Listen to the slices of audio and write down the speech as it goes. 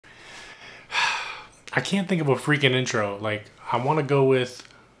I can't think of a freaking intro. Like, I want to go with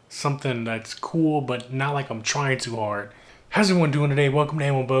something that's cool, but not like I'm trying too hard. How's everyone doing today? Welcome to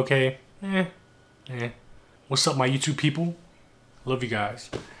A1 Bokeh. What's up, my YouTube people? Love you guys.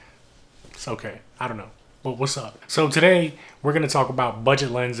 It's okay. I don't know. But what's up? So today, we're going to talk about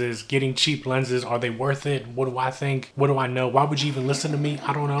budget lenses, getting cheap lenses. Are they worth it? What do I think? What do I know? Why would you even listen to me?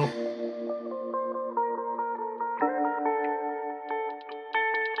 I don't know.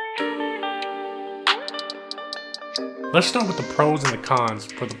 Let's start with the pros and the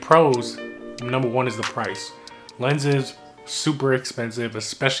cons. For the pros, number one is the price. Lenses, super expensive,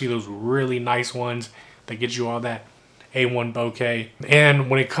 especially those really nice ones that get you all that A1 bokeh. And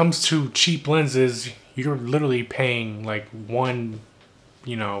when it comes to cheap lenses, you're literally paying like one,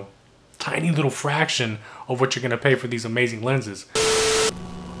 tiny little fraction of what you're gonna pay for these amazing lenses.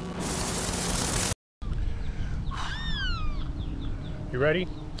 You ready?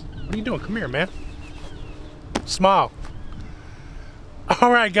 What are you doing? Come here, man. Smile.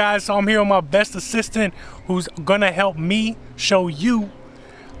 All right, guys, so I'm here with my best assistant who's gonna help me show you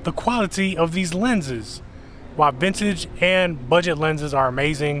the quality of these lenses. While vintage and budget lenses are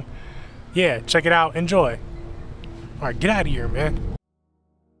amazing, yeah, check it out, enjoy. All right, get out of here, man.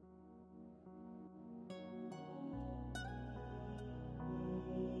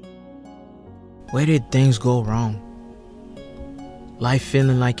 Where did things go wrong? Life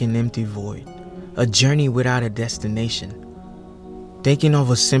feeling like an empty void, a journey without a destination. Thinking of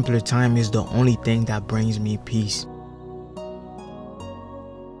a simpler time is the only thing that brings me peace.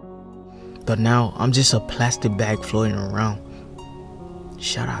 But now I'm just a plastic bag floating around.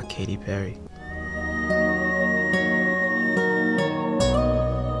 Shout out Katy Perry.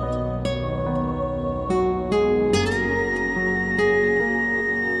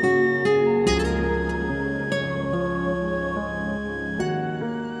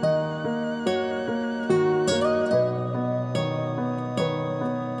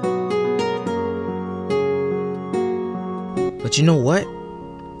 But you know what?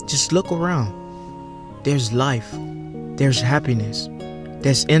 Just look around. There's life. There's happiness.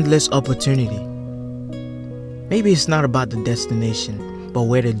 There's endless opportunity. Maybe it's not about the destination, but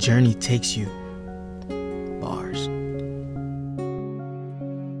where the journey takes you. Bars.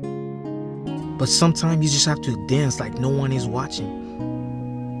 But sometimes you just have to dance like no one is watching.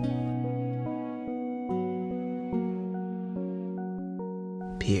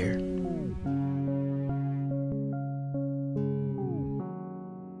 Peer.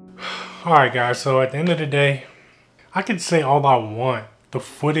 Alright guys, so at the end of the day, I can say all I want. The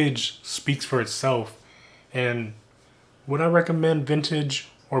footage speaks for itself. And would I recommend vintage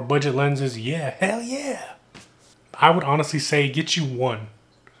or budget lenses? Yeah, hell yeah. I would honestly say get you one.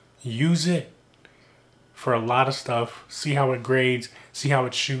 Use it for a lot of stuff. See how it grades, see how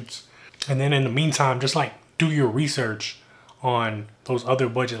it shoots. And then in the meantime, just like do your research on those other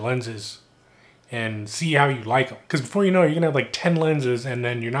budget lenses and see how you like them. Because before you know it, you're gonna have like 10 lenses and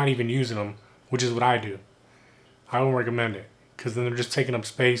then you're not even using them, which is what I do. I don't recommend it because then they're just taking up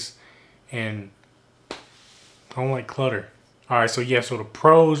space and I don't like clutter. All right, so yeah, so the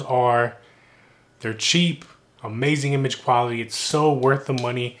pros are they're cheap, amazing image quality. It's so worth the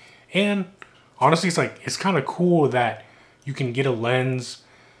money. And honestly, it's kind of cool that you can get a lens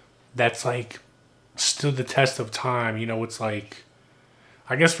that's like stood the test of time. It's like,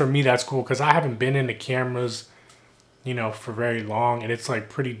 I guess for me that's cool because I haven't been into cameras, for very long, and it's like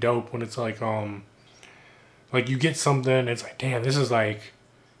pretty dope when it's like you get something, it's like, damn, this is like,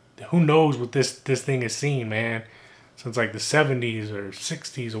 who knows what this thing has seen, man, since like the 70s or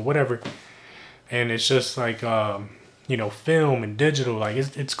 60s or whatever, and it's just like film and digital, like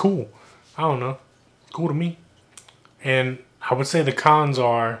it's cool. I don't know, it's cool to me. And I would say the cons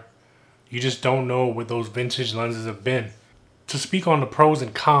are you just don't know what those vintage lenses have been. To speak on the pros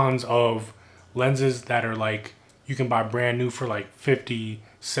and cons of lenses that are like you can buy brand new for like 50,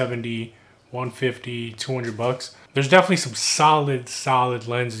 70, 150, 200 bucks. There's definitely some solid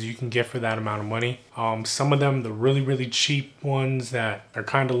lenses you can get for that amount of money. Some of them, the really cheap ones that are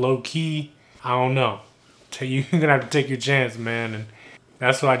kind of low key, I don't know. You're gonna have to take your chance, man. And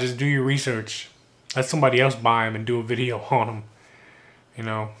that's why I just do your research. Let somebody else buy them and do a video on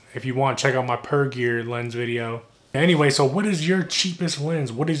them. If you want, check out my per gear lens video. Anyway, so what is your cheapest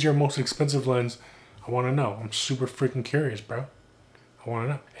lens? What is your most expensive lens? I want to know. I'm super freaking curious, bro. I want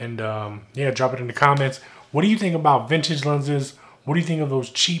to know. And yeah, drop it in the comments. What do you think about vintage lenses? What do you think of those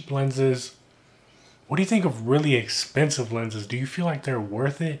cheap lenses? What do you think of really expensive lenses? Do you feel like they're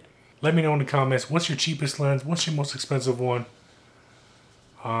worth it? Let me know in the comments. What's your cheapest lens? What's your most expensive one?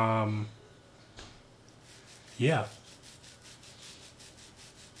 Yeah.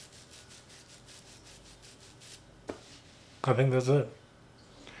 I think that's it.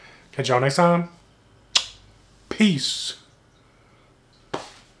 Catch y'all next time. Peace.